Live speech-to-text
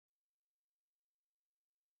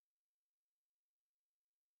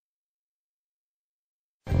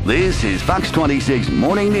This is Fox 26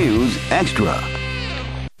 Morning News Extra.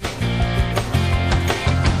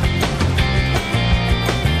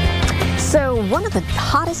 So one of the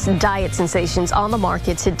hottest diet sensations on the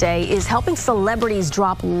market today is helping celebrities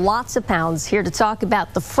drop lots of pounds. Here to talk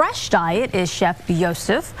about the fresh diet is Chef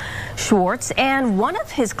Yosef Schwartz and one of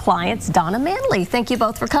his clients, Donna Manley. Thank you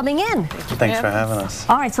both for coming in. Thanks for having us.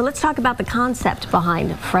 All right, so let's talk about the concept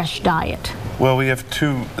behind fresh diet. Well, we have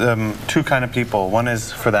two kind of people. One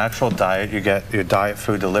is for the actual diet. You get your diet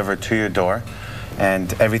food delivered to your door,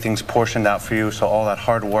 and everything's portioned out for you, so all that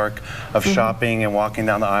hard work of shopping and walking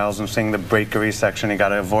down the aisles and seeing the bakery section, you got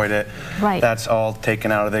to avoid it. Right. That's all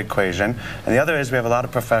taken out of the equation. And the other is we have a lot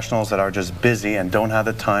of professionals that are just busy and don't have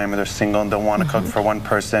the time, or they're single and don't want to cook for one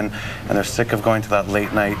person, and they're sick of going to that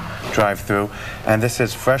late night drive-through. And this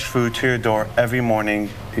is fresh food to your door every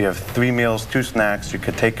morning. You have 3 meals, 2 snacks. You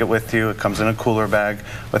could take it with you. It comes in a cooler bag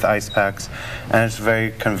with ice packs, and it's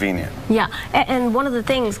very convenient. Yeah, and one of the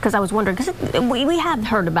things, because I was wondering, because we have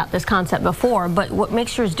heard about this concept before, but what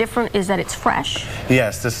makes yours different is that it's fresh.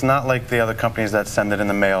 Yes, it's not like the other companies that send it in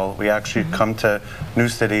the mail. We actually come to new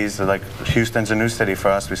cities, like Houston's a new city for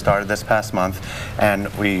us. We started this past month, and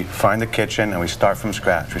we find the kitchen, and we start from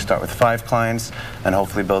scratch. We start with 5 clients, and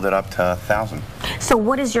hopefully build it up to 1,000. So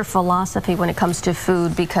what is your philosophy when it comes to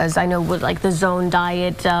food? Because I know with like the zone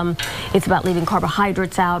diet, it's about leaving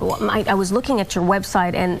carbohydrates out. I was looking at your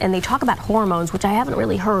website and they talk about hormones, which I haven't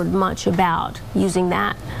really heard much about using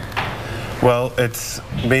that. Well, it's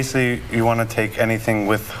basically you want to take anything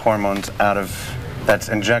with hormones out of, that's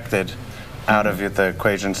injected out of the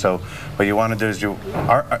equation. So what you want to do is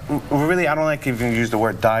really, I don't like even use the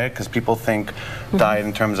word diet because people think diet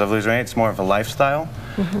in terms of losing weight. It's more of a lifestyle.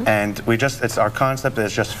 And it's our concept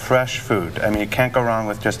is just fresh food. I mean, you can't go wrong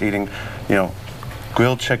with just eating,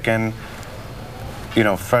 grilled chicken,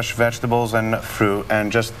 fresh vegetables and fruit,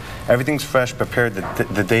 and just everything's fresh, prepared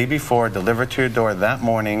the day before, delivered to your door that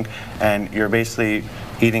morning, and you're basically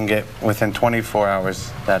eating it within 24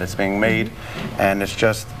 hours that it's being made, and it's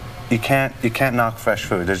just, you can't knock fresh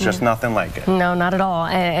food. There's just nothing like it. No, not at all.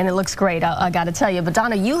 And it looks great, I got to tell you. But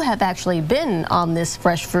Donna, you have actually been on this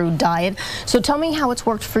fresh food diet. So tell me how it's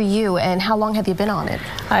worked for you, and how long have you been on it?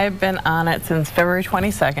 I've been on it since February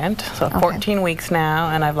 22nd, so 14 weeks now,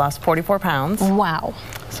 and I've lost 44 pounds. Wow.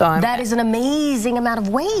 So that is an amazing amount of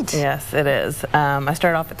weight. Yes, it is. I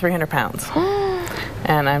started off at 300 pounds.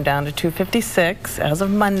 And I'm down to 256 as of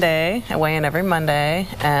Monday. I weigh in every Monday,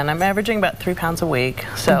 and I'm averaging about 3 pounds a week.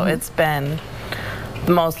 So it's been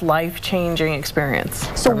the most life-changing experience.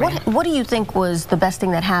 So what do you think was the best thing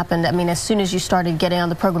that happened? I mean, as soon as you started getting on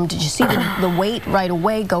the program, did you see the weight right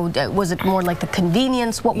away go? Was it more like the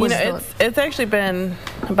convenience? What was it's actually been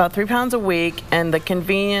about 3 pounds a week, and the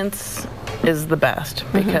convenience is the best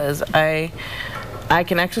because I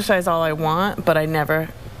can exercise all I want, but I never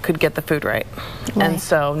could get the food right. And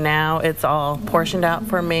so now it's all portioned out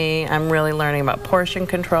for me. I'm really learning about portion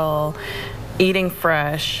control, eating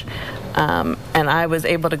fresh, and I was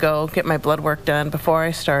able to go get my blood work done before I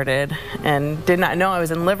started and did not know I was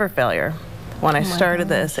in liver failure when I started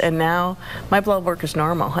this, and now my blood work is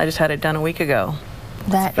normal. I just had it done a week ago.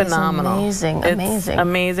 That is phenomenal. Amazing, It's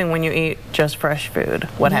amazing when you eat just fresh food,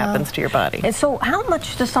 what happens to your body. And so how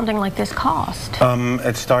much does something like this cost?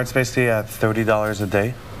 It starts basically at $30 a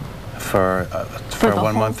day for a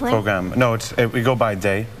 1 month program. No, we go by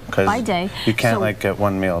day because you can't get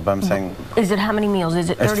one meal. But I'm saying, is it how many meals? Is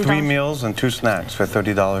it $30? It's 3 meals and 2 snacks for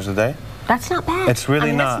 $30 a day. That's not bad. It's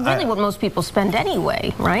really not. That's really what most people spend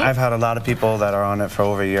anyway, right? I've had a lot of people that are on it for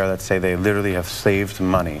over a year that say they literally have saved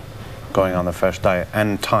money going on the fresh diet,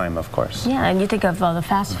 and time, of course. Yeah, and you think of the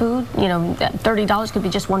fast food, $30 could be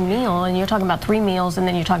just 1 meal, and you're talking about 3 meals, and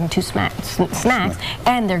then you're talking 2 snacks,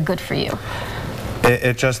 and they're good for you.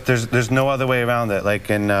 There's no other way around it.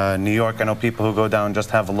 Like in New York, I know people who go down and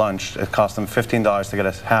just have lunch. It costs them $15 to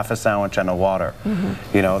get half a sandwich and a water.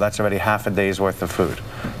 That's already half a day's worth of food.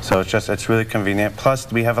 So it's really convenient.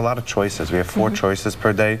 Plus, we have a lot of choices. We have 4 choices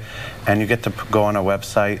per day, and you get to go on our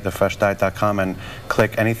website, thefreshdiet.com, and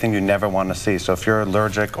click anything you never want to see. So if you're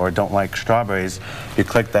allergic or don't like strawberries, you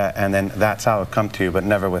click that, and then that's how it comes to you, but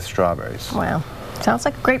never with strawberries. Wow. Sounds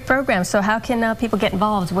like a great program. So how can people get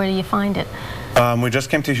involved? Where do you find it? We just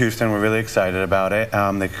came to Houston. We're really excited about it.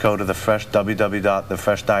 They could go to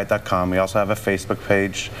www.thefreshdiet.com. We also have a Facebook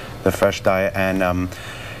page, The Fresh Diet, and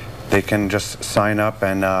they can just sign up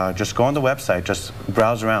and just go on the website, just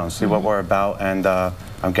browse around, see what we're about, and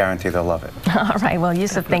I'm guaranteed they'll love it. All right. Well,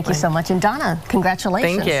 Yosef, thank you so much. And Donna,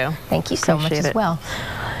 congratulations. Thank you. Thank you so much as well.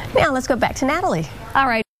 Now let's go back to Natalie. All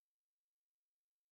right.